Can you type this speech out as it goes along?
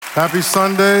Happy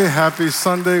Sunday, happy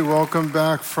Sunday. Welcome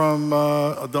back from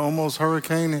the almost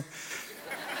hurricane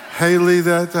Haley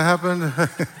that happened.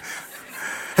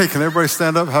 Hey, can everybody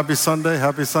stand up? Happy Sunday,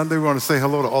 happy Sunday. We want to say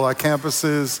hello to all our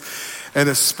campuses and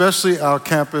especially our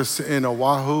campus in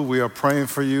Oahu. We are praying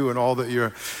for you and all that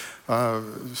you're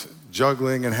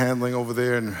juggling and handling over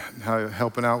there and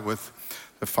helping out with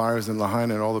the fires in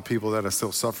Lahaina and all the people that are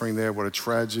still suffering there. What a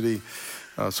tragedy.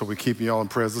 So we keep you all in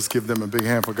prayers. Let's give them a big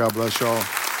hand for God bless y'all.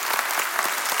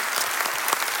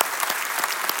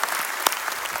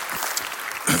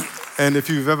 And if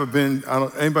you've ever been,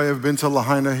 anybody ever been to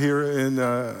Lahaina here?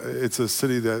 It's a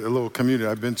city a little community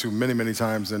I've been to many, many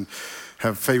times and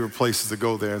have favorite places to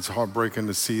go there. It's heartbreaking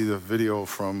to see the video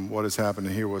from what has happened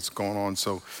and hear what's going on.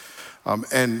 So,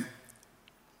 and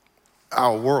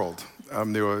our world,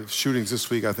 there were shootings this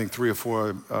week, I think 3 or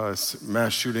 4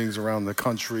 mass shootings around the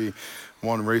country,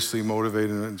 one racially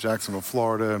motivated in Jacksonville,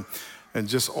 Florida, and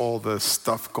just all the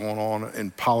stuff going on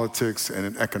in politics and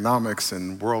in economics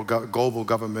and global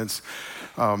governments.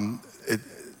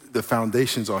 The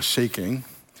foundations are shaking.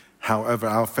 However,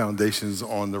 our foundation's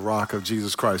on the rock of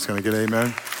Jesus Christ. Can I get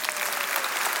amen?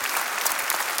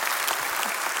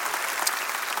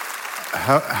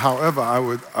 However,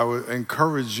 I would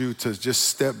encourage you to just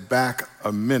step back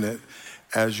a minute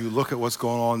as you look at what's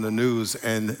going on in the news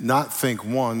and not think,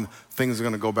 one, things are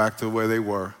going to go back to the way they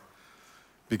were,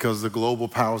 because the global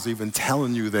powers even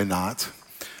telling you they're not.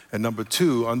 And number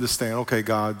 2, understand, okay,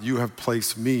 God, you have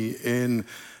placed me in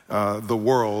the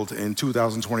world in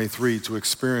 2023 to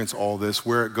experience all this.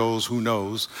 Where it goes, who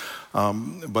knows?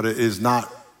 But it is not,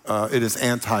 it is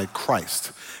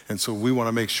anti-Christ. And so we want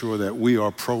to make sure that we are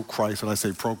pro-Christ. And I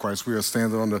say pro-Christ, we are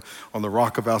standing on the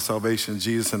rock of our salvation,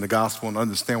 Jesus and the gospel, and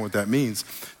understand what that means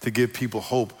to give people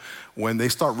hope when they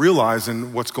start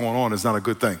realizing what's going on is not a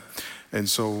good thing. And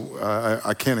so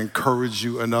I can't encourage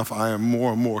you enough. I am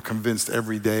more and more convinced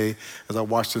every day as I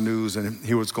watch the news and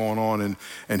hear what's going on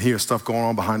and hear stuff going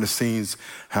on behind the scenes,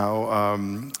 how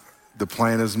the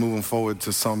plan is moving forward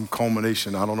to some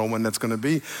culmination. I don't know when that's going to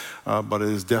be, but it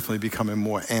is definitely becoming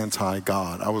more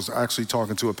anti-God. I was actually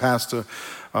talking to a pastor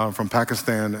from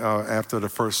Pakistan after the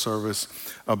first service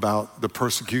about the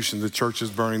persecution, the churches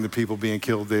burning, the people being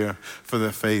killed there for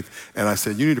their faith. And I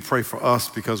said, you need to pray for us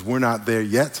because we're not there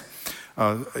yet.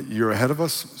 You're ahead of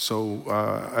us, so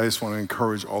I just want to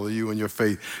encourage all of you in your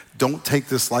faith. Don't take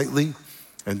this lightly,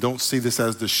 and don't see this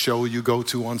as the show you go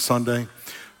to on Sunday,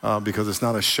 because it's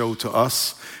not a show to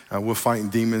us. We're fighting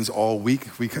demons all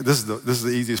week. This is the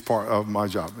easiest part of my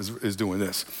job is doing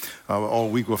this. All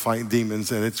week we're fighting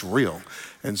demons, and it's real.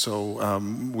 And so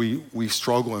we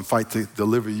struggle and fight to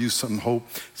deliver you some hope,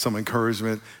 some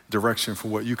encouragement, direction for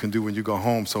what you can do when you go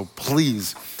home. So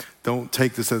please, don't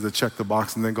take this as a check the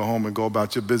box and then go home and go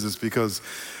about your business because,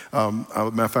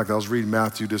 matter of fact, I was reading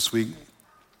Matthew this week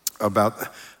about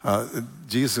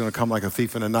Jesus is going to come like a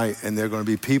thief in the night, and there are going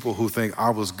to be people who think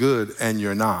I was good and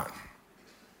you're not.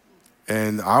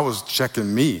 And I was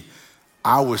checking me.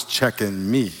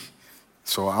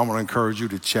 So I want to encourage you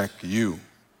to check you.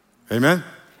 Amen?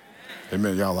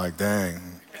 Amen. Y'all like, dang.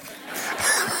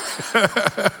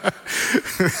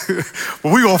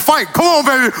 But we're going to fight. Come on,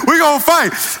 baby. We're going to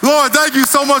fight. Lord, thank you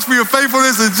so much for your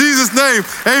faithfulness in Jesus' name.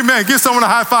 Amen. Give someone a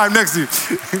high five next to you.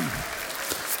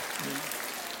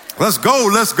 Let's go.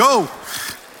 Let's go.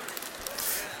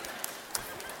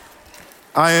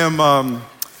 I am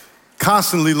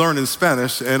constantly learning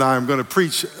Spanish, and I'm going to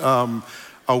preach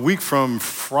a week from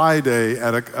Friday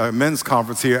at a men's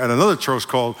conference here at another church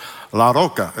called La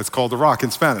Roca. It's called The Rock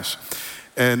in Spanish.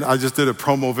 And I just did a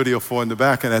promo video for in the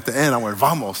back, and at the end I went,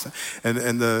 vamos.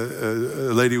 And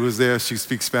the lady was there, she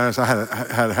speaks Spanish. I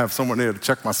had to have someone there to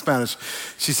check my Spanish.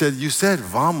 She said, you said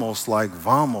vamos like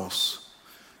vamos.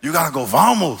 You gotta go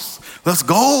vamos, let's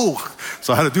go.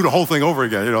 So I had to do the whole thing over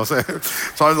again, you know what I'm saying?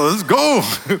 So I was like, let's go.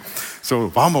 So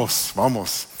vamos.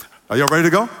 Are y'all ready to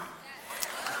go?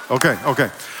 Okay.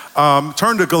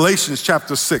 Turn to Galatians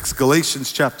chapter 6,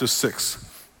 Galatians chapter 6.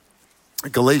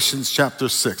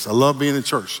 I love being in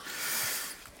church.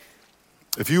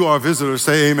 If you are a visitor,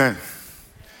 say amen.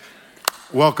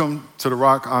 Welcome to The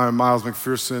Rock. I'm Miles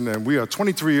McPherson, and we are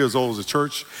 23 years old as a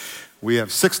church. We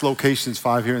have 6 locations,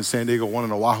 5 here in San Diego, 1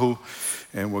 in Oahu,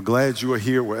 and we're glad you are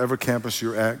here wherever campus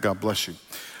you're at. God bless you.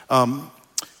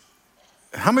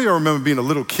 How many of you remember being a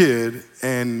little kid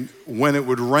and when it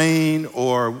would rain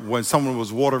or when someone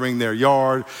was watering their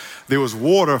yard, there was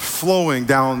water flowing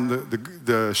down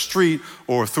the street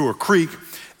or through a creek,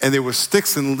 and there were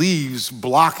sticks and leaves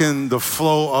blocking the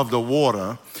flow of the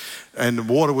water, and the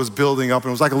water was building up, and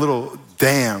it was like a little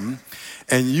dam,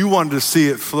 and you wanted to see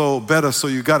it flow better, so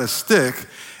you got a stick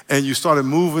and you started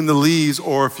moving the leaves,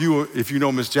 or if you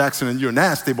know Miss Jackson and you're a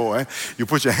nasty boy, you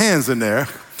put your hands in there.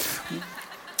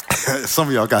 Some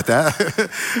of y'all got that.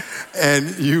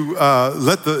 And you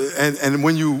and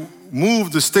when you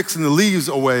moved the sticks and the leaves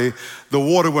away, the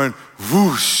water went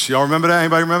whoosh. Y'all remember that?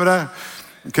 Anybody remember that?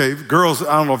 Okay, girls,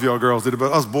 I don't know if y'all girls did it,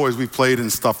 but us boys, we played in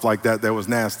stuff like that was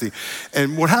nasty.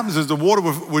 And what happens is the water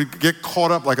would get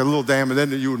caught up like a little dam, and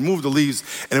then you would move the leaves,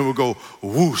 and it would go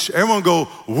whoosh. Everyone go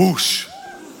whoosh.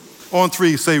 On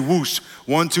three, say whoosh.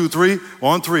 1, 2, 3.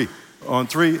 On three. On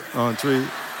three. On three.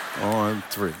 On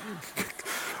three.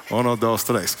 Uno, dos,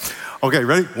 tres. Okay,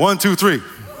 ready? 1, 2, 3.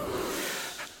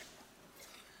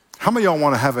 How many of y'all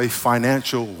want to have a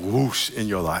financial whoosh in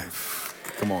your life?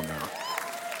 Come on now.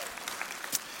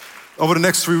 Over the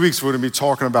next 3 weeks, we're going to be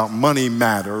talking about money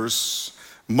matters.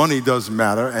 Money does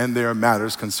matter, and there are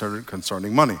matters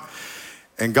concerning money.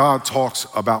 And God talks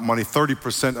about money.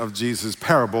 30% of Jesus'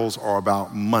 parables are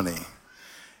about money.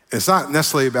 It's not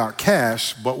necessarily about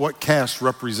cash, but what cash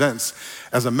represents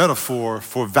as a metaphor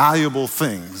for valuable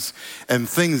things and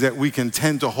things that we can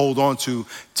tend to hold on to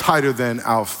tighter than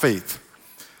our faith.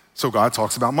 So God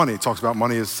talks about money. He talks about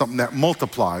money as something that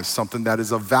multiplies, something that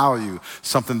is of value,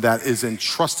 something that is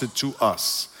entrusted to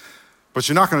us. But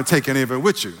you're not going to take any of it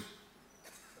with you.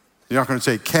 You're not going to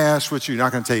take cash with you. You're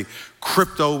not going to take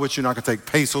crypto with you. You're not going to take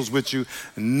pesos with you.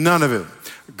 None of it.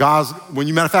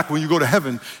 Matter of fact, when you go to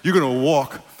heaven, you're going to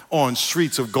walk on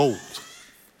streets of gold.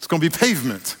 It's going to be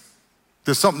pavement.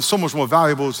 There's something so much more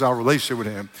valuable to our relationship with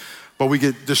him. But we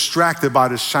get distracted by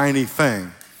this shiny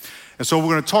thing. And so we're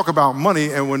going to talk about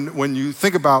money, and when you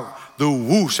think about the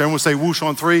whoosh, everyone say whoosh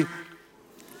on 3.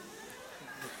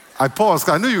 I paused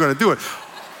because I knew you were going to do it.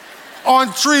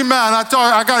 On 3, man, I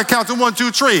got to count to 1, 2,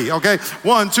 3, okay?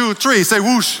 1, 2, 3, say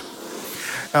whoosh.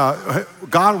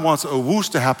 God wants a whoosh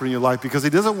to happen in your life because he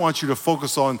doesn't want you to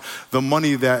focus on the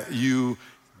money that you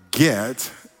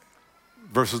get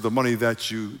versus the money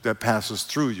that passes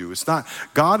through you.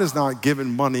 God is not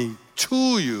giving money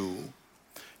to you.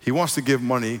 He wants to give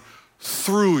money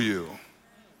through you.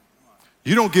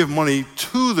 You don't give money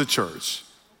to the church.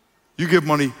 You give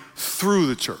money through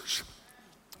the church.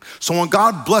 So when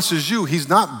God blesses you, he's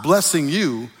not blessing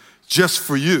you just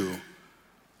for you.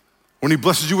 When he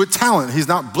blesses you with talent, he's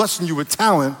not blessing you with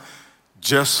talent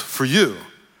just for you.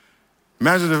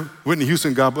 Imagine if Whitney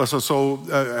Houston, God bless her soul,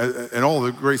 and all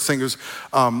the great singers,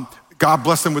 God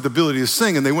blessed them with the ability to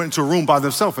sing, and they went into a room by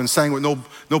themselves and sang with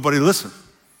nobody listened.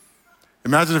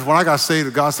 Imagine if when I got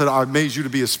saved, God said, I made you to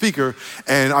be a speaker,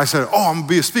 and I said, I'm going to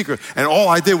be a speaker, and all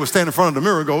I did was stand in front of the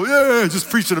mirror and go, yeah, just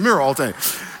preach to the mirror all day.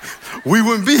 We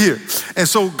wouldn't be here. And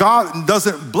so God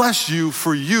doesn't bless you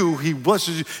for you. He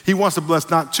blesses you. He wants to bless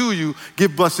not to you,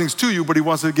 give blessings to you, but he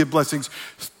wants to give blessings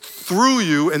through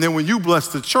you. And then when you bless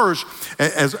the church,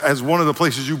 as one of the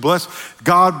places you bless,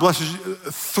 God blesses you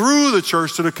through the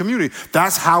church to the community.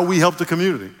 That's how we help the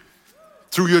community.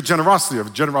 Through your generosity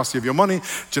of your money,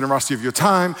 generosity of your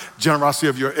time, generosity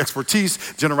of your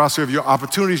expertise, generosity of your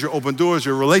opportunities, your open doors,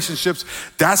 your relationships.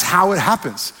 That's how it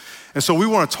happens. And so we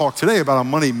want to talk today about a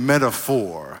money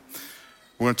metaphor.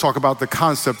 We're going to talk about the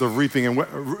concept of reaping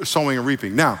and sowing and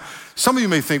reaping. Now, some of you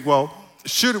may think, well,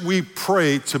 should we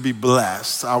pray to be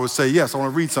blessed? I would say yes. I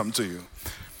want to read something to you.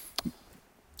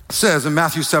 It says in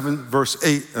Matthew 7, verse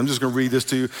 8, I'm just going to read this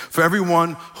to you. For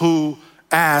everyone who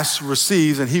asks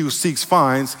receives, and he who seeks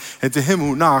finds, and to him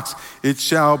who knocks it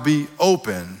shall be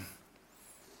open.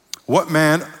 What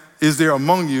man is there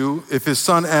among you, if his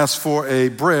son asks for a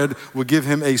bread, will give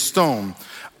him a stone?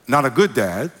 Not a good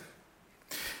dad.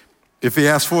 If he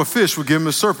asks for a fish, will give him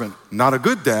a serpent? Not a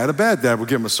good dad. A bad dad will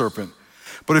give him a serpent.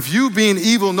 But if you, being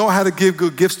evil, know how to give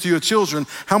good gifts to your children,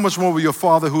 how much more will your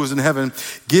Father who is in heaven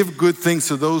give good things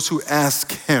to those who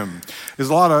ask him? There's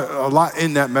a lot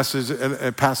in that message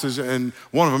and passage, and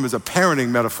one of them is a parenting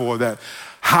metaphor that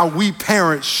how we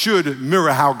parent should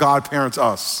mirror how God parents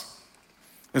us.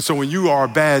 And so when you are a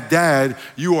bad dad,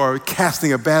 you are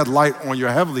casting a bad light on your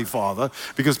heavenly Father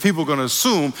because people are going to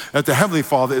assume that the heavenly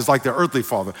Father is like their earthly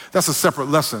father. That's a separate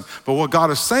lesson. But what God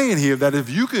is saying here, that if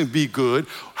you can be good,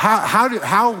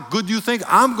 how good do you think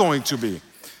I'm going to be?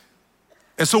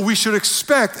 And so we should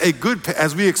expect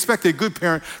as we expect a good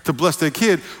parent to bless their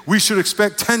kid, we should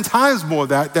expect 10 times more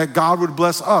that God would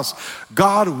bless us.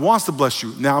 God wants to bless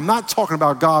you. Now, I'm not talking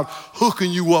about God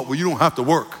hooking you up where you don't have to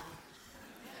work.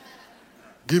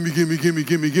 Gimme.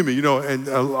 You know, and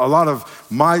a lot of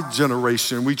my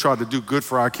generation, we tried to do good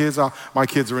for our kids. My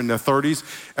kids are in their 30s,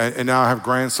 and now I have a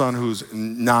grandson who's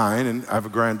 9, and I have a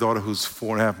granddaughter who's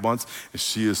 4.5 months, and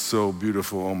she is so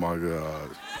beautiful. Oh, my God.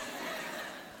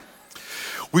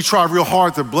 We try real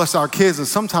hard to bless our kids, and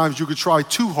sometimes you could try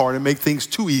too hard and make things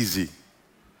too easy.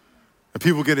 And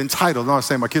people get entitled. I'm not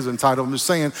saying my kids are entitled. I'm just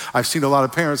saying I've seen a lot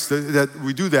of parents that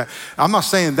we do that. I'm not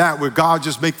saying that where God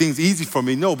just make things easy for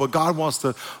me. No, but God wants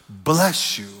to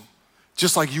bless you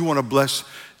just like you want to bless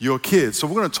your kids. So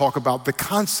we're going to talk about the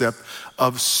concept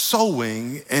of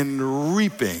sowing and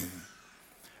reaping.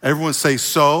 Everyone say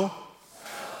sow,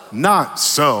 not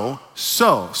sow.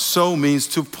 Sow. Sow means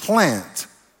to plant.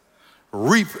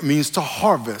 Reap means to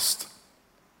harvest.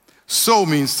 Sow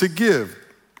means to give.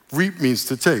 Reap means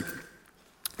to take.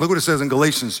 Look what it says in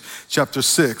Galatians chapter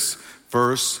 6,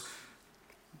 verse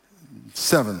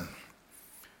 7.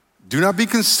 Do not be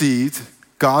conceived.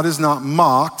 God is not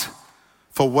mocked.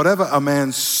 For whatever a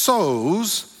man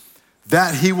sows,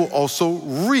 that he will also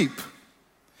reap.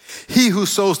 He who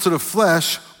sows to the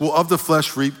flesh will of the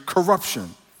flesh reap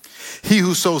corruption. He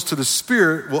who sows to the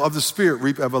Spirit will of the Spirit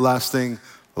reap everlasting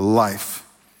life.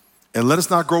 And let us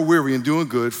not grow weary in doing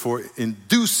good, for in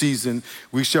due season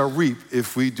we shall reap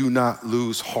if we do not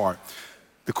lose heart.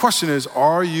 The question is,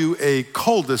 are you a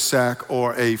cul-de-sac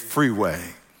or a freeway?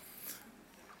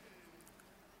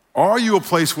 Are you a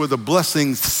place where the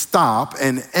blessings stop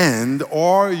and end,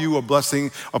 or are you a person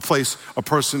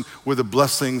where the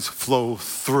blessings flow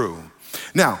through?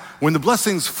 Now, when the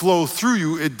blessings flow through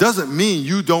you, it doesn't mean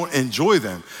you don't enjoy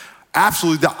them.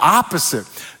 Absolutely the opposite.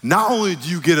 Not only do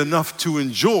you get enough to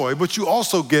enjoy, but you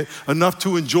also get enough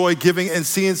to enjoy giving and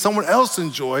seeing someone else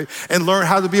enjoy and learn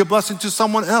how to be a blessing to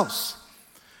someone else.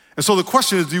 And so the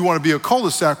question is, do you want to be a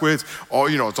cul-de-sac where it's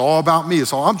all about me,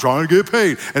 it's all I'm trying to get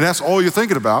paid, and that's all you're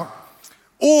thinking about?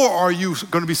 Or are you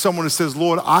going to be someone that says,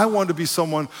 Lord, I want to be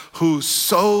someone who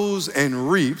sows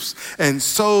and reaps and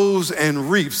sows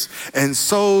and reaps and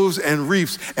sows and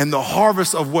reaps, and the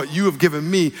harvest of what you have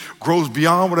given me grows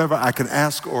beyond whatever I can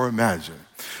ask or imagine.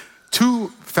 2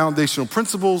 foundational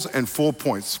principles and 4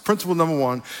 points. Principle number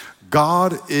 1,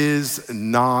 God is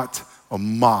not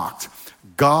mocked.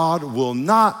 God will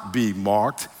not be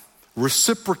mocked.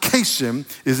 Reciprocation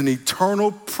is an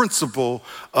eternal principle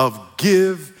of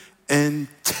give and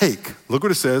take. Look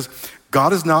what it says.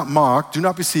 God is not mocked. Do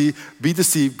not be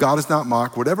deceived. God is not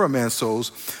mocked. Whatever a man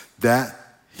sows, that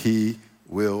he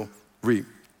will reap.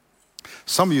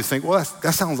 Some of you think, well,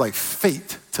 that sounds like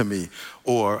fate to me,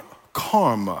 or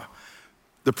karma.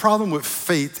 The problem with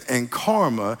fate and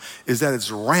karma is that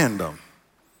it's random.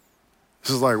 This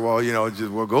is like, well,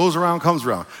 just what goes around comes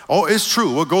around. Oh, it's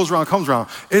true. What goes around comes around.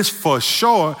 It's for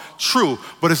sure true,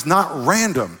 but it's not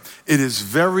random. It is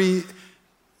very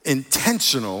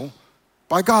intentional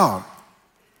by God.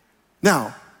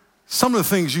 Now, some of the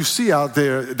things you see out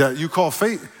there that you call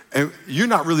fate, and you're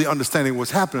not really understanding what's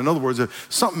happening. In other words, if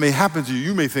something may happen to you,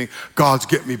 you may think, God's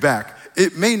getting me back.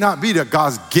 It may not be that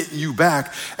God's getting you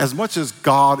back as much as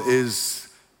God is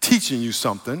teaching you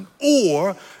something,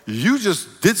 or you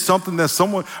just did something that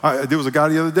there was a guy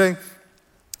the other day, as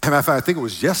a matter of fact, I think it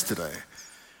was yesterday.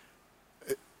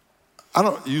 I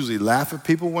don't usually laugh at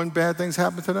people when bad things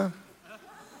happen to them,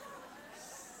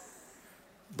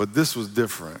 but this was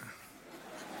different.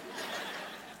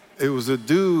 It was a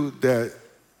dude that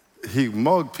he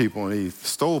mugged people and he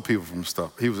stole people from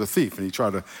stuff. He was a thief and he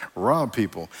tried to rob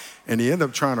people, and he ended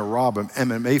up trying to rob an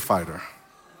MMA fighter.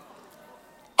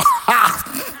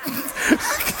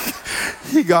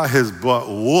 He got his butt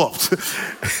whooped.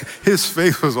 His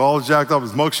face was all jacked up.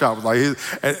 His mugshot was like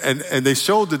and they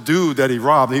showed the dude that he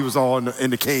robbed. He was all in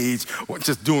the cage,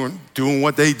 just doing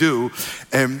what they do.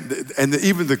 And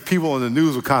even the people in the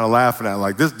news were kind of laughing at him,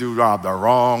 like, this dude robbed the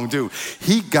wrong dude.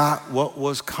 He got what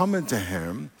was coming to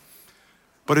him.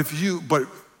 But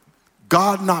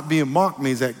God not being mocked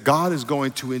means that God is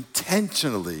going to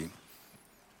intentionally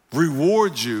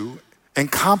reward you and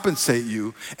compensate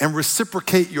you and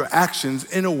reciprocate your actions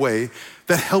in a way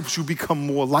that helps you become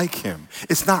more like him.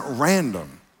 It's not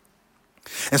random.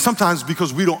 And sometimes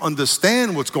because we don't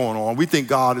understand what's going on, we think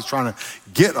God is trying to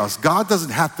get us. God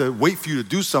doesn't have to wait for you to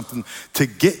do something to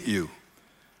get you.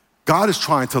 God is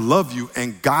trying to love you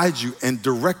and guide you and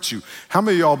direct you. How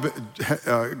many of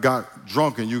y'all got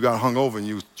drunk and you got hungover and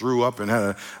you threw up and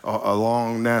had a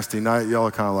long, nasty night? Y'all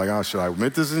are kind of like, oh, should I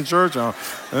admit this in church?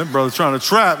 That brother's trying to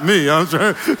trap me.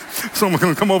 Someone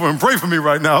can come over and pray for me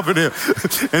right now up in here.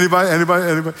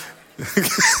 Anybody?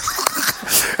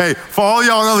 Hey, for all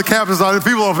y'all other captains out there,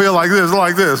 people over here like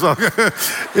this.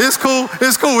 It's cool.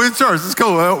 It's church. It's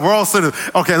cool. We're all sinners.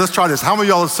 Okay, let's try this. How many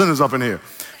of y'all are sinners up in here?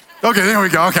 Okay, there we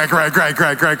go. Okay, great.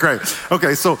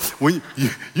 Okay, so when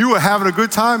you were having a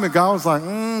good time and God was like,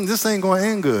 this ain't going to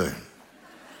end good.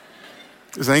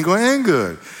 This ain't going to end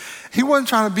good. He wasn't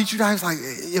trying to beat you down. He's like,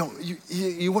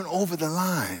 you went over the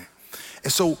line.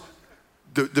 And so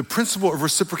the principle of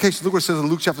reciprocation. Look what it says in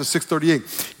Luke chapter 6:38.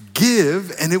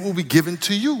 Give, and it will be given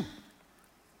to you.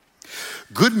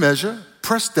 Good measure,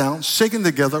 pressed down, shaken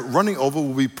together, running over,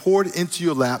 will be poured into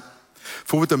your lap.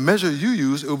 For with the measure you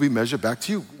use, it will be measured back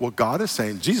to you. What God is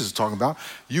saying, Jesus is talking about,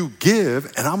 you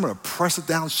give, and I'm going to press it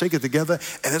down, shake it together,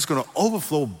 and it's going to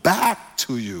overflow back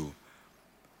to you.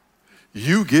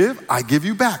 You give, I give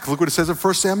you back. Look what it says in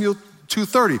 1 Samuel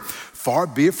 2:30. Far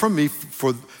be it from me,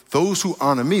 for those who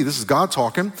honor me, this is God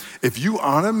talking, if you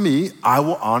honor me, I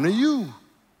will honor you.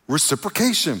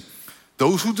 Reciprocation.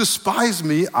 Those who despise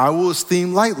me, I will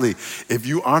esteem lightly. If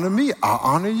you honor me, I'll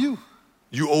honor you.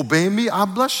 You obey me, I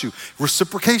bless you.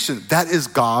 Reciprocation, that is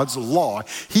God's law.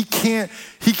 He can't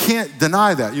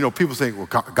deny that. You know, people say, well,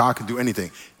 God can do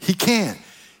anything. He can't.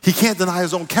 He can't deny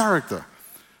his own character.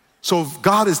 So if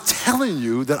God is telling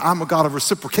you that I'm a God of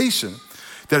reciprocation,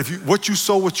 that if what you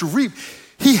sow, what you reap,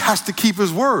 he has to keep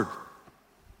his word.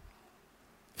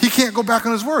 He can't go back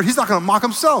on his word. He's not going to mock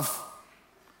himself.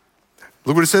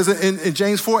 Look what it says in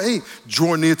James 4:8.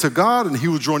 Draw near to God and he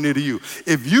will draw near to you.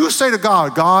 If you say to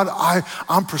God, God,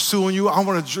 I'm pursuing you. I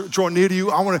want to draw near to you.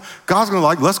 God's going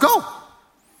to let's go.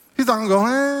 He's not going to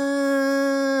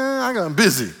go, I'm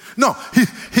busy. No,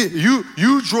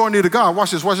 you draw near to God. Watch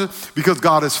this. Because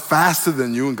God is faster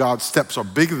than you and God's steps are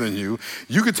bigger than you.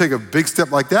 You could take a big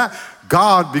step like that.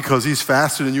 God, because he's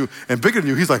faster than you and bigger than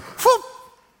you, he's like, whoop.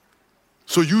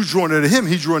 So you draw near to him,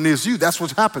 he draw near to you. That's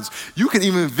what happens. You can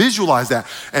even visualize that.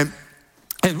 And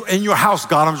in your house,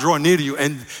 God, I'm drawing near to you.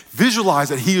 And visualize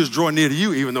that he is drawing near to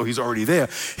you, even though he's already there.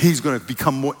 He's going to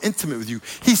become more intimate with you.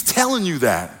 He's telling you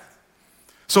that.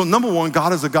 So number one,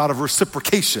 God is a God of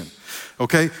reciprocation.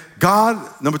 Okay?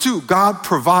 Number two, God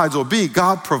provides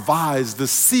the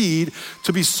seed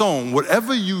to be sown.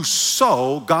 Whatever you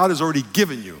sow, God has already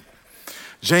given you.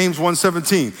 James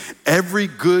 1:17, every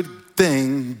good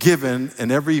thing given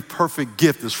and every perfect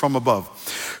gift is from above,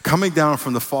 coming down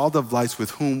from the Father of lights,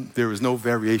 with whom there is no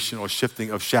variation or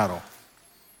shifting of shadow.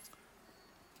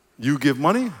 You give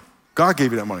money, God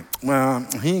gave you that money. Well,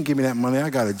 he didn't give me that money. I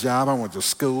got a job, I went to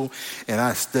school, and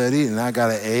I studied, and I got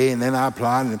an A, and then I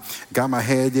applied and got my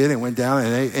hair did and went down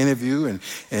and interviewed,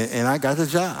 and I got the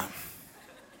job.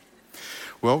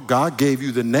 Well, God gave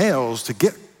you the nails to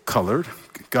get colored.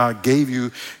 God gave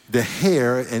you the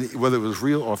hair, and whether it was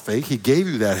real or fake, he gave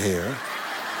you that hair.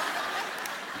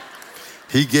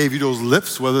 He gave you those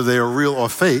lips, whether they are real or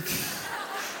fake.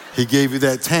 He gave you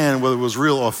that tan, whether it was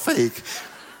real or fake.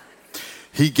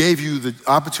 He gave you the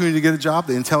opportunity to get a job,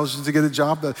 the intelligence to get a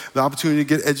job, the opportunity to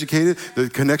get educated, the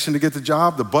connection to get the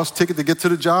job, the bus ticket to get to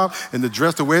the job, and the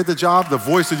dress to wear at the job, the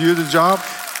voice to do the job.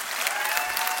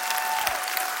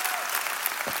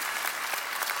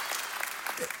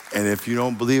 And if you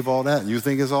don't believe all that and you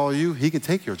think it's all you, he can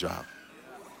take your job.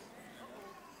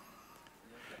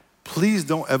 Please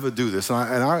don't ever do this.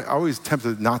 And I always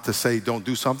tempted not to say don't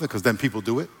do something because then people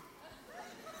do it.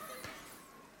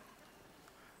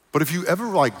 But if you ever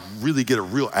really get a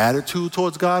real attitude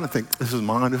towards God and think, this is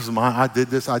mine, I did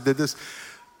this,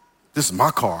 this is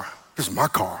my car,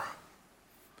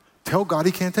 tell God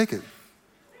he can't take it.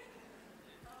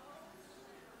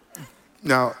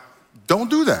 Now, don't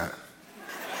do that.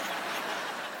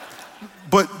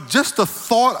 But just the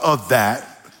thought of that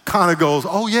kind of goes,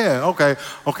 oh yeah, okay.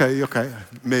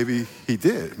 Maybe he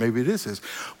did, maybe it is his.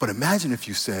 But imagine if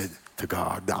you said to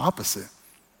God the opposite.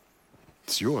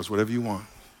 It's yours, whatever you want.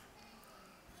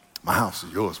 My house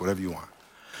is yours, whatever you want.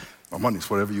 My money's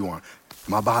whatever you want.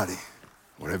 My body,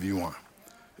 whatever you want.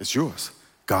 It's yours.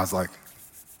 God's like,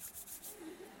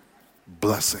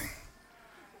 blessing.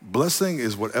 Blessing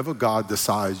is whatever God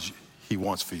decides he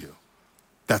wants for you.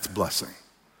 That's blessing.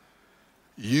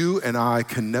 You and I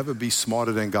can never be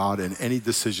smarter than God in any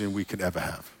decision we could ever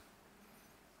have.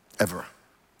 Ever.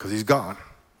 Because he's God.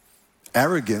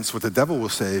 Arrogance, what the devil will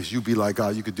say is you be like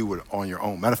God, you could do it on your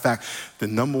own. Matter of fact, the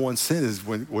number one sin is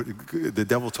when what the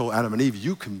devil told Adam and Eve,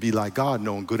 you can be like God,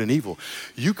 knowing good and evil.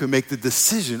 You can make the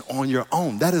decision on your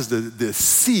own. That is the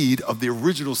seed of the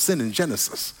original sin in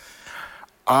Genesis.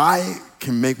 I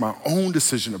can make my own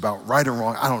decision about right and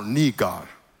wrong. I don't need God.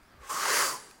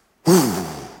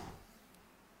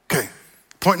 Okay,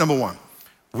 point number one.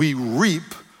 We reap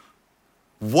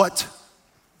what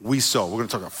we sow. We're going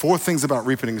to talk about 4 things about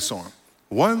reaping and sowing.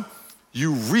 1,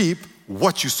 you reap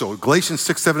what you sow. Galatians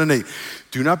 6, 7, and 8.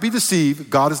 Do not be deceived.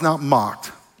 God is not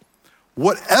mocked.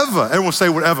 Whatever, everyone say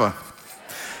whatever.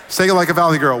 Say it like a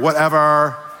valley girl.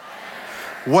 Whatever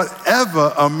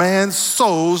a man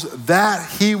sows, that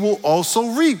he will also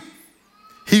reap.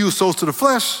 He who sows to the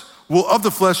flesh will of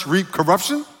the flesh reap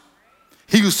corruption.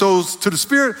 He who sows to the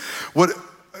Spirit,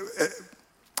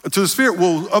 To the Spirit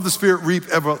will of the Spirit reap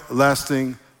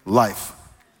everlasting life.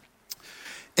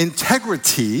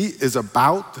 Integrity is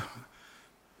about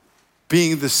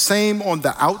being the same on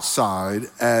the outside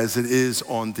as it is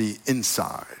on the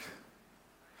inside.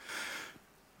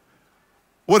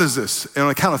 What is this? And on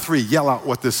the count of 3, yell out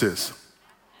what this is.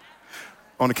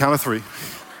 On the count of 3.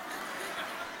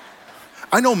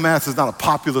 I know math is not a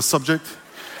popular subject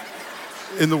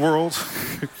in the world.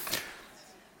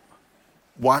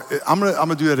 I'm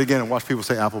gonna do that again and watch people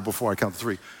say apple before I count to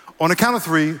 3. On the count of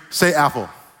 3, say apple.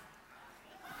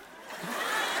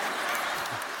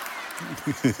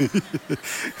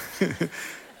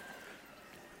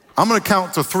 I'm gonna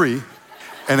count to 3,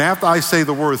 and after I say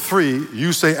the word 3,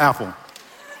 you say apple.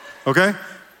 Okay?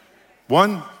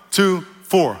 1, 2,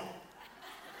 4.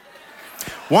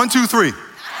 1, 2, 3.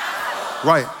 Apple.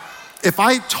 Right. If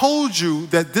I told you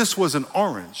that this was an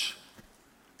orange,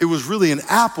 it was really an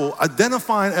apple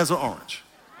identifying as an orange.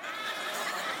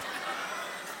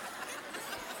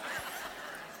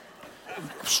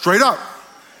 Straight up.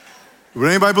 Would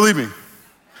anybody believe me?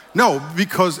 No,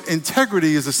 because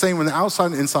integrity is the same on the outside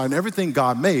and inside, and everything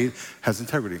God made has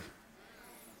integrity.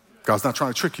 God's not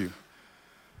trying to trick you.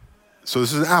 So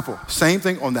this is an apple. Same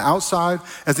thing on the outside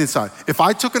as the inside. If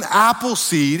I took an apple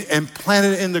seed and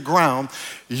planted it in the ground,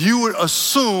 you would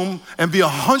assume and be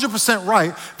 100%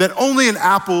 right that only an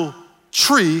apple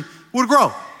tree would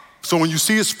grow. So when you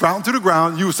see it sprouting through the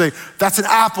ground, you would say, that's an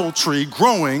apple tree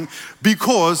growing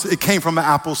because it came from an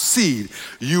apple seed.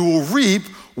 You will reap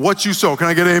what you sow. Can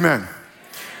I get an amen?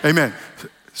 Amen.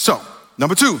 So,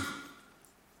 number 2,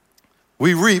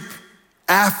 we reap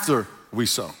after we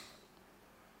sow.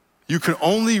 You can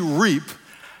only reap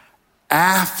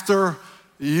after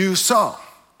you sow.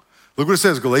 Look what it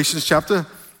says, Galatians chapter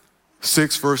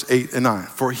 6, verse 8 and 9.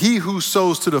 For he who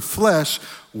sows to the flesh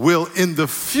will in the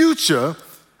future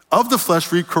of the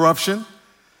flesh reap corruption,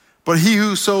 but he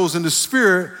who sows in the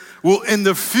Spirit will in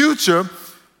the future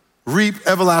reap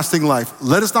everlasting life.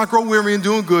 Let us not grow weary in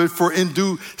doing good, for in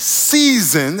due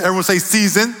season, everyone say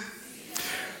season,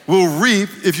 will reap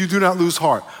if you do not lose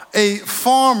heart. A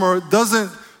farmer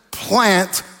doesn't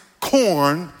plant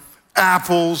corn,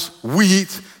 apples,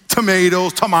 wheat,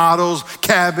 tomatoes,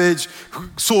 cabbage,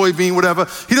 soybean, whatever.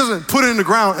 He doesn't put it in the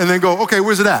ground and then go, okay,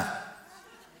 where's it at?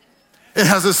 It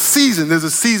has a season. There's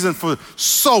a season for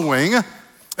sowing, and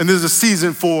there's a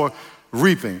season for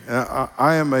reaping.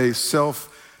 I am a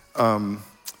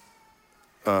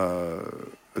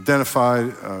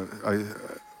self-identified,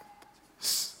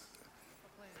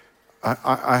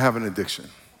 I have an addiction.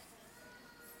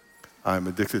 I'm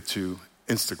addicted to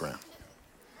Instagram.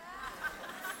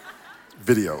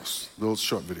 Videos, little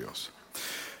short videos.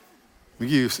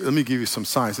 Let me give you some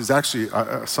science. There's actually,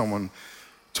 someone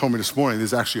told me this morning,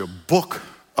 there's actually a book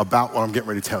about what I'm getting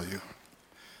ready to tell you.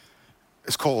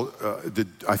 It's called,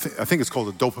 I think it's called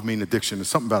the dopamine addiction. It's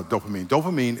something about dopamine.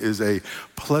 Dopamine is a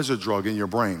pleasure drug in your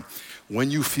brain.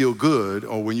 When you feel good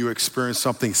or when you experience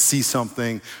something, see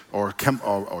something, or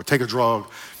take a drug,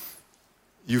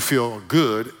 you feel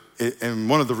good. And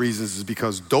one of the reasons is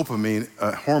because dopamine,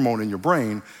 a hormone in your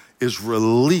brain, is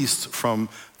released from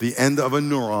the end of a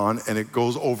neuron, and it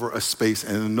goes over a space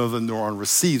and another neuron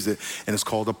receives it, and it's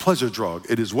called a pleasure drug.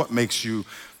 It is what makes you,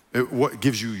 what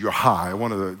gives you your high.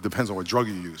 Depends on what drug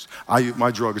you use. My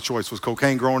drug of choice was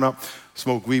cocaine growing up,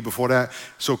 smoked weed before that.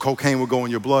 So cocaine would go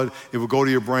in your blood, it would go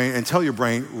to your brain and tell your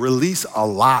brain, release a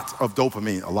lot of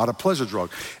dopamine, a lot of pleasure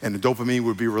drug. And the dopamine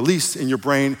would be released in your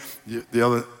brain, the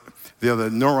other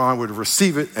neuron would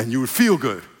receive it, and you would feel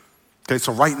good. Okay,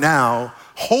 so right now,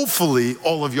 hopefully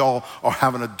all of y'all are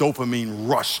having a dopamine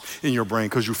rush in your brain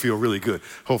because you feel really good.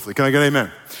 Hopefully. Can I get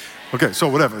amen? Okay, so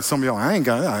whatever. Some of y'all,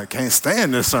 I can't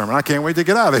stand this sermon. I can't wait to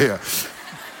get out of here.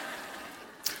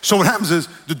 So what happens is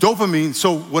the dopamine,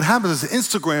 so what happens is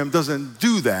Instagram doesn't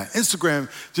do that. Instagram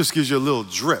just gives you a little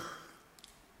drip.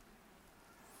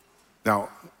 Now,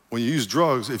 when you use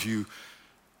drugs, if you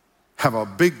have a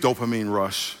big dopamine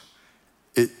rush,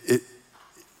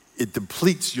 it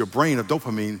depletes your brain of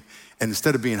dopamine, and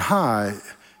instead of being high,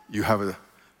 you go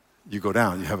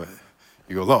down,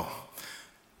 you go low.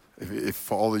 If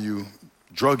for all of you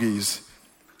druggies,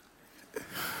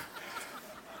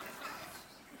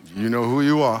 you know who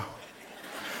you are.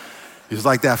 It's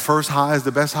like that first high is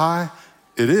the best high.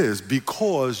 It is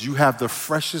because you have the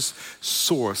freshest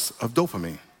source of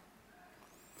dopamine.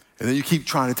 And then you keep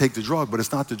trying to take the drug, but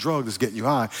it's not the drug that's getting you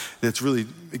high that's really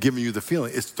giving you the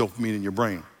feeling. It's dopamine in your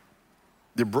brain.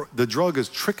 The drug is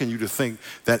tricking you to think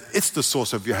that it's the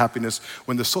source of your happiness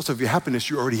when the source of your happiness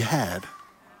you already had.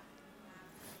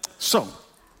 So,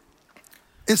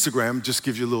 Instagram just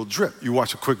gives you a little drip. You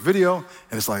watch a quick video,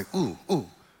 and it's like, ooh,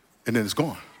 and then it's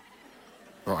gone.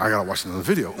 Oh, I gotta watch another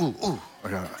video. Ooh. I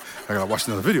gotta watch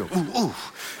another video. Ooh.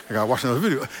 I gotta watch another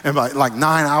video. And like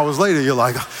 9 hours later, you're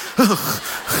like,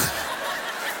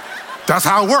 that's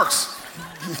how it works.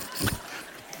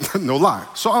 No lie.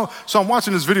 So I'm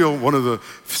watching this video, one of the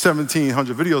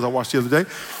 1,700 videos I watched the other day.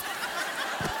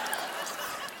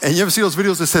 And you ever see those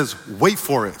videos that says, wait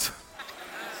for it?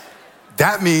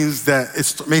 That means that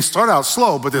it may start out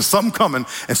slow, but there's something coming.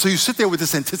 And so you sit there with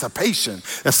this anticipation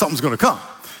that something's gonna come.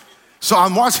 So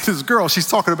I'm watching this girl, she's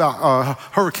talking about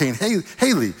Hurricane Haley.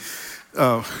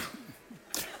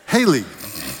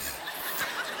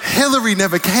 Hillary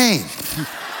never came.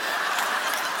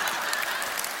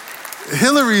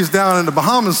 Hillary's down in the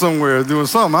Bahamas somewhere doing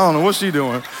something. I don't know what she's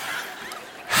doing.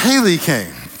 Haley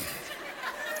came.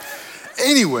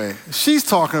 Anyway, she's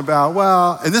talking about,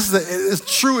 well, and this is a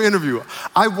true interview.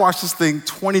 I watched this thing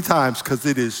 20 times because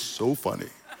it is so funny.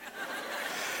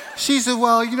 She said,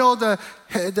 well, you know, the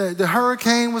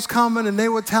hurricane was coming and they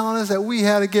were telling us that we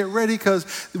had to get ready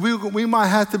because we might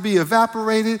have to be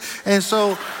evaporated. And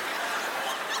so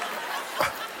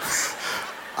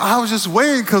I was just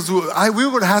waiting because we were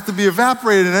going to have to be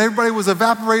evaporated and everybody was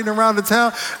evaporating around the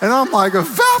town. And I'm like,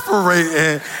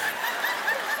 evaporating?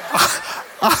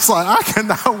 I was like, I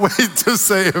cannot wait to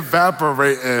say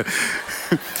evaporating.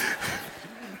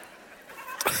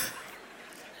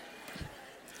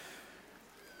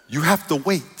 You have to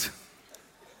wait.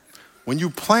 When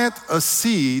you plant a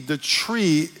seed, the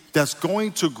tree that's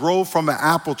going to grow from an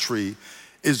apple tree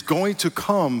is going to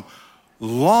come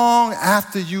long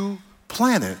after you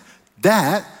plant it.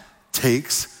 That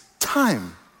takes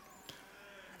time.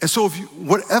 And so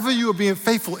whatever you are being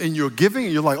faithful in your giving,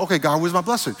 and you're like, okay, God, where's my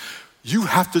blessing? You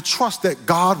have to trust that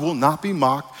God will not be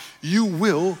mocked. You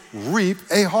will reap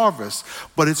a harvest,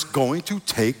 but it's going to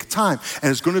take time, and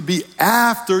it's going to be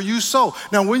after you sow.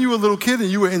 Now, when you were a little kid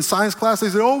and you were in science class, they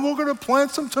said, oh, we're going to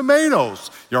plant some tomatoes.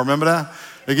 Y'all remember that?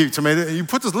 They gave you tomatoes, and you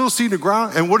put this little seed in the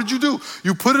ground, and what did you do?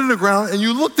 You put it in the ground, and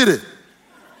you looked at it.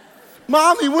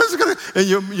 Mommy, when's it going to? And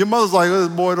your mother's like, oh,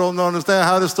 this boy don't understand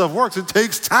how this stuff works. It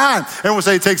takes time. Everyone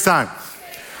say it takes time.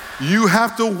 You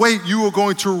have to wait. You are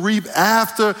going to reap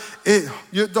after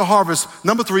the harvest.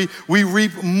 Number 3, we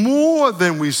reap more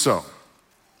than we sow.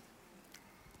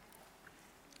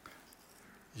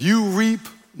 You reap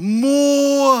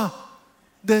more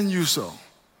than you sow.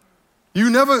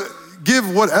 You never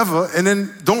give whatever and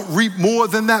then don't reap more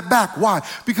than that back. Why?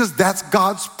 Because that's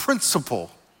God's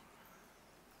principle.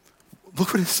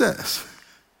 Look what it says.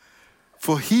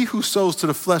 For he who sows to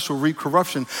the flesh will reap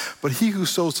corruption, but he who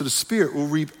sows to the Spirit will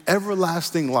reap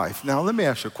everlasting life. Now, let me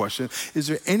ask you a question. Is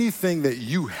there anything that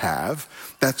you have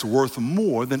that's worth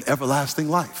more than everlasting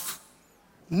life?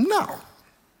 No.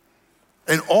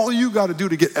 And all you got to do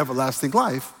to get everlasting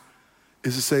life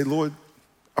is to say, Lord,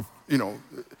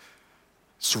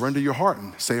 surrender your heart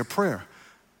and say a prayer.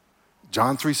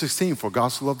 John 3:16, for God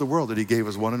so loved the world that he gave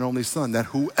his one and only son, that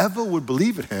whoever would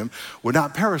believe in him would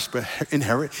not perish but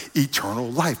inherit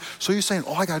eternal life. So you're saying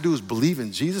all I gotta do is believe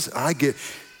in Jesus and I get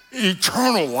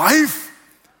eternal life?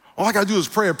 All I gotta do is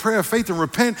pray a prayer of faith and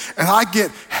repent and I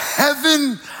get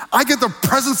heaven? I get the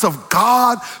presence of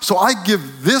God, so I give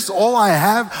this all I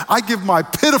have. I give my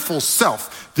pitiful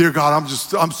self. Dear God, I'm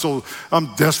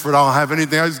desperate, I don't have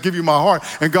anything. I just give you my heart.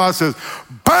 And God says,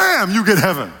 bam, you get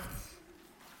heaven.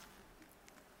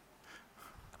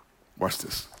 Watch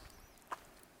this.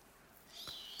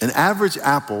 An average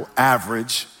apple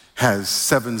has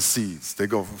 7 seeds. They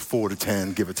go from 4 to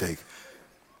 10, give or take.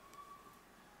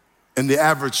 And the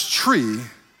average tree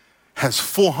has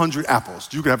 400 apples.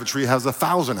 You can have a tree that has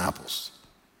 1,000 apples,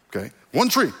 okay? One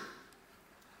tree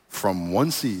from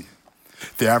one seed.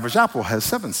 The average apple has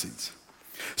 7 seeds.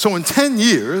 So in 10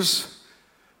 years,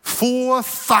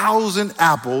 4,000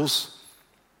 apples,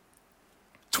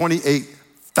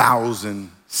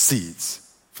 28,000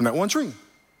 seeds from that one tree,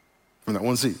 from that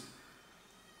one seed.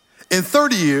 In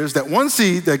 30 years, that one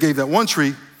seed that gave that one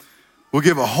tree will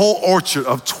give a whole orchard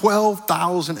of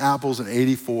 12,000 apples and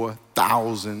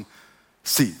 84,000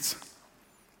 seeds.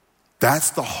 That's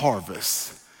the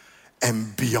harvest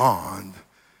and beyond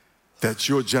that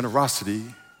your generosity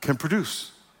can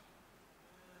produce.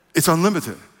 It's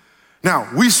unlimited. Now,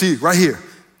 we see right here,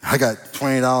 I got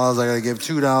 $20, I gotta give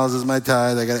 $2 as my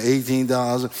tithe, I got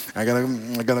 $18, I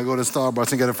gotta go to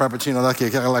Starbucks and get a Frappuccino, like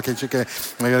chicken.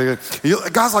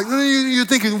 God's like, no, you're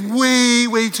thinking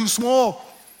way too small.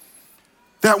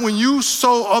 That when you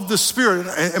sow of the Spirit,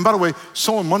 and by the way,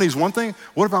 sowing money is one thing.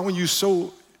 What about when you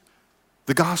sow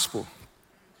the gospel?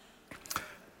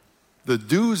 The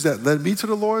dudes that led me to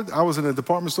the Lord, I was in a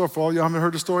department store, for all y'all haven't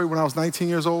heard the story, when I was 19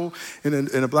 years old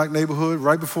in a black neighborhood,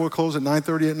 right before it closed at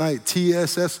 9:30 at night,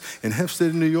 TSS in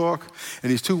Hempstead, New York.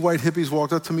 And these two white hippies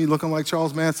walked up to me looking like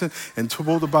Charles Manson and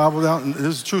pulled the Bible out, and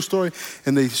this is a true story,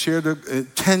 and they shared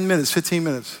 10 minutes, 15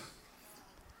 minutes.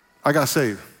 I got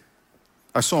saved.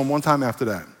 I saw them one time after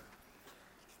that.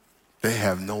 They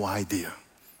have no idea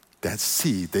that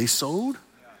seed they sowed,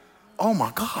 oh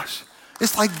my gosh.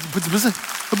 It's like,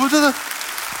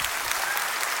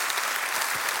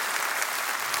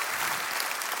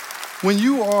 when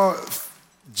you are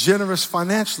generous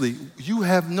financially, you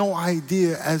have no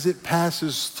idea as it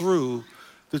passes through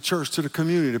the church to the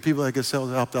community, the people that get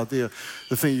helped out there,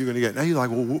 the thing you're going to get. Now you're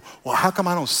like, well, how come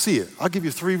I don't see it? I'll give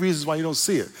you 3 reasons why you don't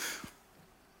see it.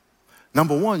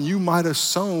 Number one, you might have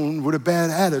sown with a bad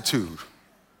attitude,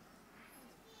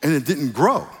 and it didn't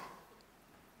grow.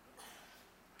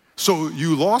 So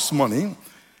you lost money,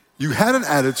 you had an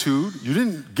attitude, you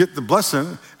didn't get the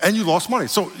blessing, and you lost money.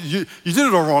 So you did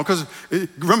it all wrong, because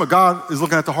remember, God is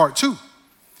looking at the heart too.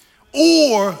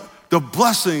 Or the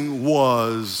blessing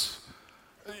was,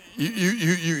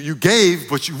 you gave,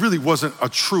 but you really wasn't a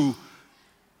true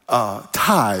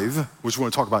tithe, which we're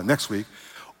going to talk about next week.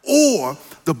 Or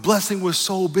the blessing was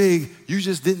so big, you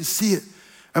just didn't see it.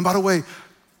 And by the way,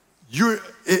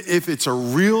 if it's a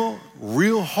real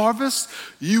harvest,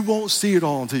 you won't see it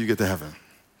all until you get to heaven.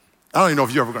 I don't even know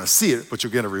if you're ever going to see it, but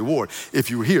you'll get a reward. If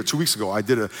you were here 2 weeks ago, I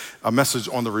did a message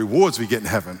on the rewards we get in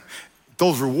heaven.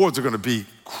 Those rewards are going to be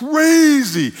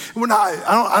crazy.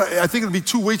 I think it'll be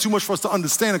way too much for us to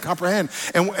understand and comprehend.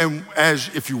 And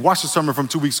if you watch the sermon from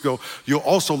 2 weeks ago, you'll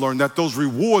also learn that those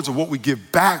rewards are what we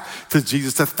give back to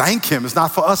Jesus to thank him. It's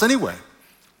not for us anyway.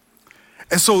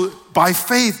 And so by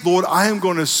faith, Lord, I am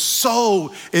going to sow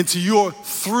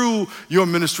through your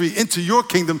ministry, into your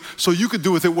kingdom, so you can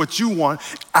do with it what you want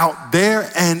out there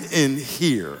and in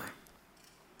here.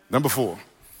 Number 4,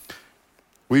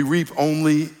 we reap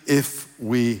only if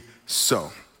we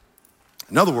sow.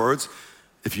 In other words,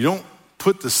 if you don't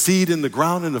put the seed in the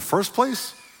ground in the first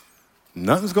place,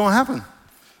 nothing's going to happen.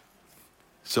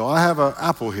 So I have an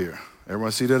apple here.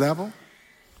 Everyone see that apple?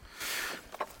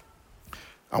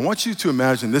 I want you to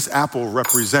imagine this apple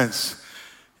represents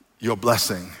your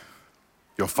blessing,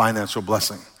 your financial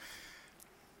blessing.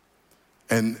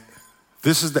 And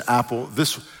this is the apple.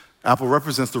 This apple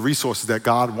represents the resources that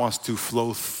God wants to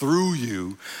flow through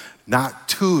you, not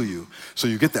to you. So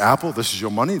you get the apple, this is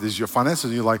your money, this is your finances,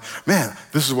 and you're like, man,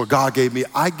 this is what God gave me.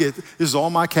 This is all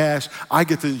my cash. I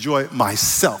get to enjoy it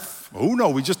myself. Who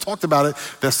knows? We just talked about it,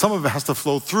 that some of it has to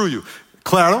flow through you.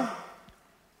 Claro?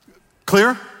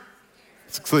 Clear?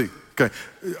 Clear. Okay.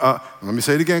 Let me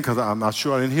say it again, because I'm not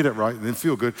sure I didn't hear that right. It didn't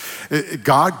feel good.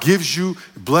 God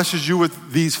blesses you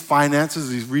with these finances,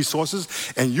 these resources,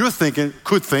 and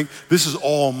could think, this is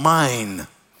all mine.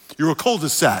 You're a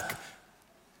cul-de-sac.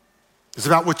 It's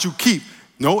about what you keep.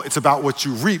 No, it's about what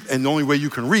you reap, and the only way you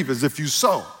can reap is if you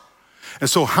sow. And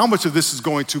so how much of this is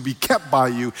going to be kept by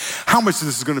you? How much of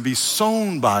this is going to be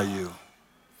sown by you?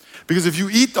 Because if you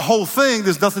eat the whole thing,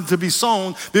 there's nothing to be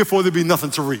sown, therefore there'll be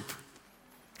nothing to reap.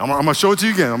 I'm going to show it to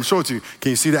you again. I'm going to show it to you. Can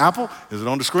you see the apple? Is it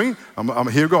on the screen?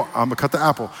 Here we go. I'm going to cut the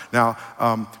apple. Now,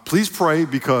 please pray,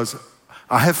 because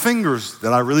I have fingers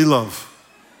that I really love.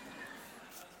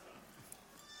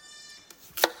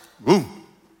 Woo.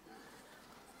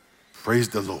 Praise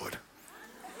the Lord.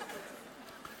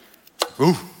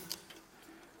 Woo.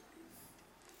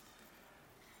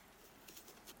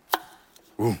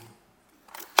 Woo.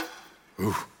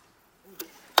 Woo.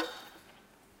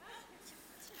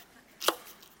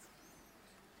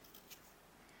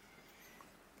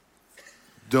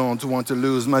 Don't want to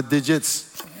lose my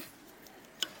digits.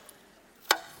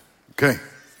 Okay.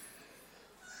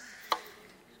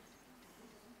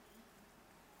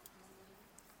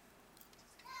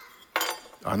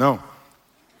 I know.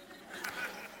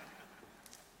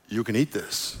 You can eat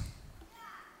this.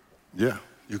 Yeah,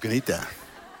 you can eat that.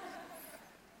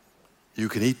 You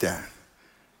can eat that,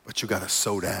 but you got to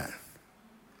sow that.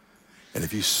 And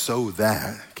if you sow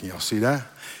that, can y'all see that?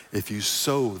 If you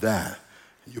sow that,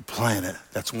 you plant it,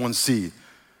 that's one seed,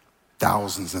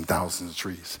 thousands and thousands of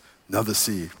trees. Another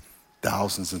seed,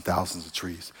 thousands and thousands of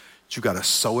trees. But you got to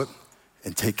sow it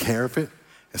and take care of it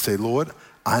and say, Lord,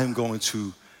 I am going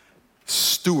to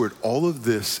steward all of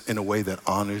this in a way that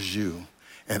honors you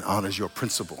and honors your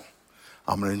principle.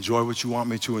 I'm going to enjoy what you want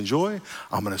me to enjoy.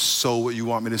 I'm going to sow what you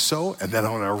want me to sow. And then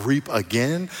I'm going to reap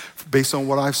again based on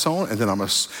what I've sown. And then I'm going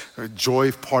to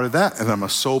enjoy part of that. And then I'm going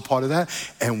to sow part of that.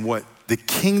 And what the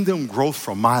kingdom growth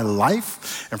from my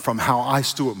life and from how I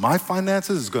steward my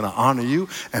finances is going to honor you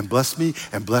and bless me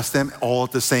and bless them all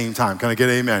at the same time. Can I get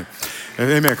amen?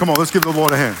 Amen. Come on, let's give the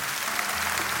Lord a hand.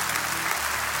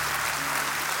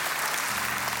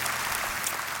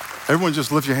 Everyone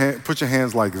just lift your hand, put your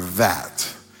hands like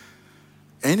that.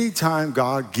 Anytime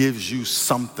God gives you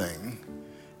something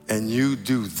and you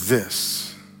do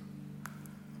this,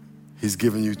 he's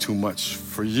giving you too much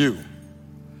for you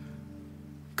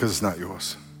because it's not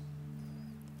yours.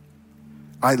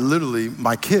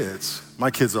 My kids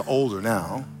are older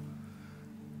now,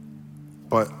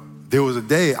 but there was a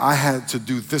day I had to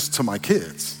do this to my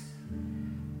kids.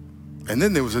 And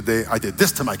then there was a day I did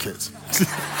this to my kids.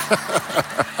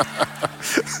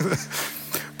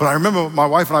 But I remember my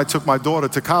wife and I took my daughter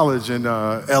to college in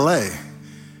LA.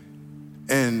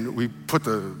 And we put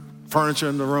the furniture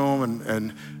in the room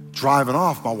and driving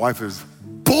off, my wife is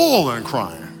bawling,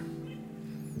 crying.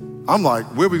 I'm like,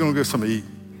 where are we gonna get something to eat?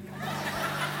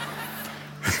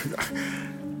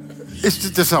 It's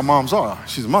just how moms are.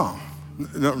 She's a mom.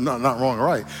 No, not wrong or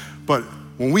right. But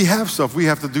when we have stuff, we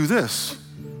have to do this.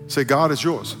 Say, God, it's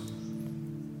yours.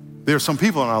 There are some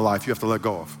people in our life you have to let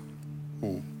go of.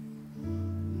 Ooh.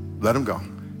 Let them go.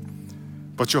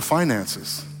 But your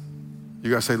finances,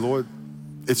 you gotta say, Lord,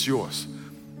 it's yours.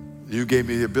 You gave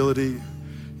me the ability.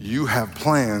 You have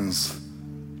plans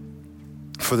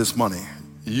for this money.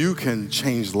 You can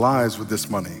change lives with this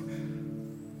money.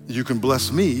 You can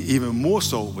bless me even more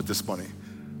so with this money.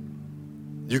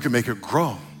 You can make it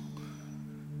grow.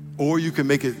 Or you can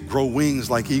make it grow wings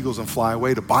like eagles and fly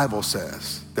away. The Bible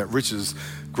says that riches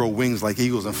grow wings like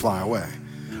eagles and fly away.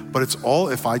 But it's all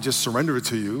if I just surrender it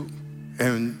to you.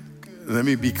 And let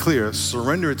me be clear,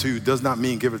 surrender it to you does not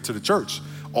mean give it to the church,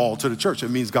 all to the church.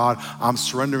 It means, God, I'm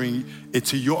surrendering it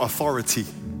to your authority.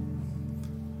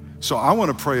 So I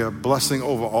want to pray a blessing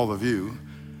over all of you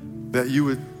that you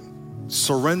would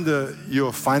surrender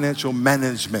your financial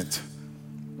management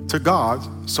to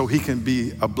God so he can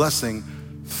be a blessing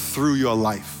through your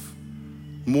life,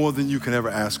 more than you can ever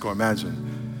ask or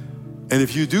imagine. And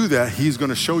if you do that, he's going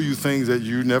to show you things that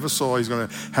you never saw. He's going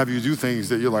to have you do things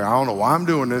that you're like, I don't know why I'm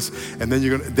doing this. And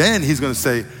then he's going to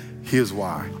say, here's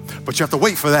why. But you have to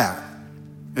wait for that.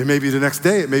 It may be the next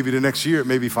day. It may be the next year. It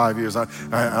may be 5 years. I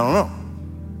don't know.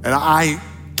 And I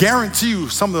guarantee you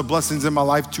some of the blessings in my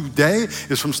life today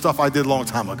is from stuff I did a long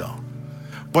time ago.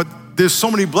 But there's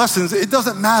so many blessings, it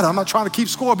doesn't matter. I'm not trying to keep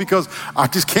score because I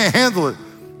just can't handle it.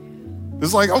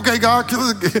 It's like, okay, God,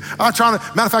 I'm trying to,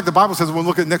 matter of fact, the Bible says, we'll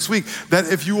look at next week,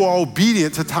 that if you are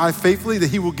obedient to tithe faithfully, that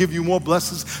he will give you more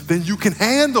blessings than you can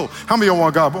handle. How many of you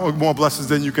want God more blessings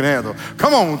than you can handle?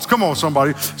 Come on,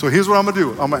 somebody. So here's what I'm gonna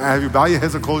do. I'm gonna have you bow your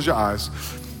heads and close your eyes.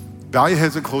 Bow your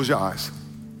heads and close your eyes.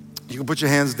 You can put your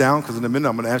hands down because in a minute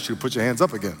I'm gonna ask you to put your hands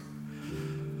up again.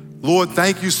 Lord,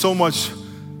 thank you so much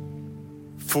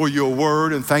for your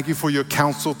word and thank you for your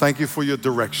counsel. Thank you for your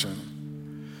direction.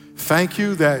 Thank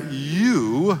you that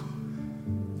you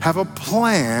have a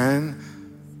plan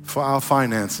for our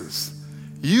finances.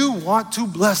 You want to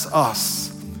bless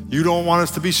us. You don't want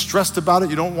us to be stressed about it.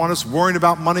 You don't want us worrying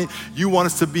about money. You want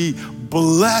us to be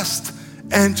blessed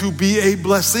and to be a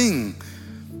blessing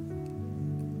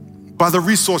by the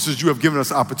resources you have given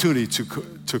us opportunity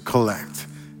to collect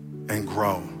and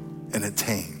grow and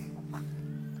attain.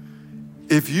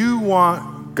 If you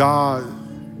want God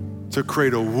to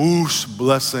create a whoosh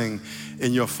blessing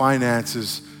in your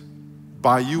finances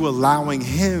by you allowing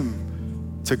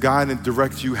him to guide and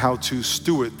direct you how to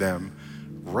steward them,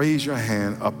 raise your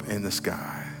hand up in the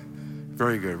sky.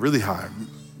 Very good, really high.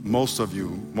 Most of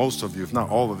you, if not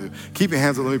all of you. Keep your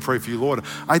hands up, let me pray for you. Lord,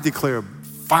 I declare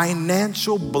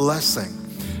financial blessing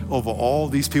over all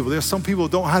these people. There's some people who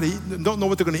don't know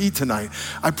what they're gonna eat tonight.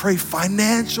 I pray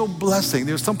financial blessing.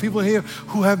 There's some people here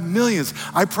who have millions.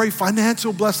 I pray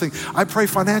financial blessing. I pray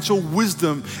financial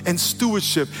wisdom and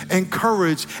stewardship and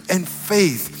courage and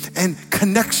faith and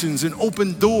connections and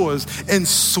open doors and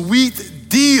sweet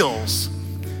deals.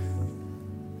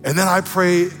 And then I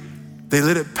pray they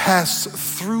let it pass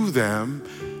through them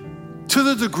to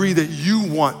the degree that you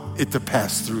want it to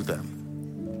pass through them.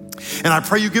 And I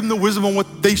pray you give them the wisdom on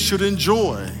what they should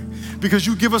enjoy, because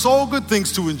you give us all good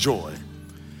things to enjoy.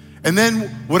 And then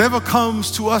whatever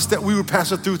comes to us, that we would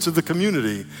pass it through to the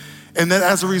community. And then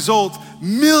as a result,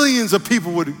 millions of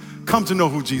people would come to know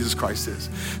who Jesus Christ is.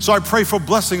 So I pray for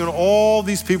blessing on all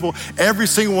these people. Every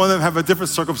single one of them have a different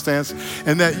circumstance,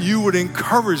 and that you would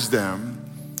encourage them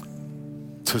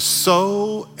to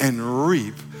sow and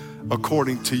reap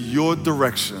according to your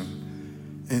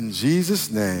direction. In Jesus'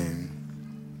 name,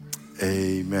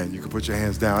 amen. You can put your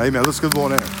hands down. Amen. Let's give the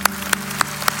Lord a hand.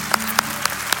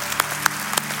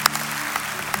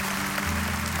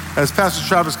 As Pastor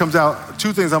Travis comes out,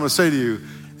 two things I'm going to say to you.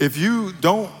 If you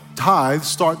don't tithe,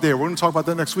 start there. We're going to talk about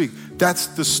that next week. That's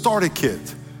the starter kit.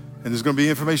 And there's going to be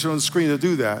information on the screen to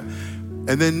do that.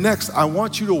 And then next, I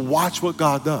want you to watch what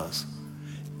God does.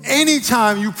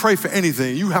 Anytime you pray for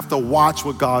anything, you have to watch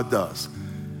what God does.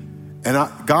 And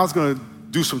God's going to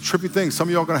do some trippy things. Some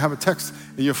of y'all are going to have a text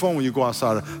in your phone when you go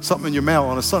outside, or something in your mail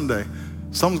on a Sunday.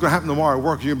 Something's going to happen tomorrow at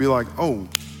work. You're going to be like, oh.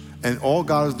 And all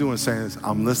God is doing is saying,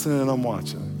 I'm listening and I'm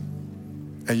watching.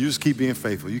 And you just keep being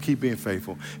faithful. You keep being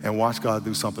faithful and watch God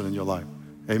do something in your life.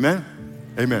 Amen?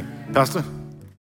 Amen. Pastor?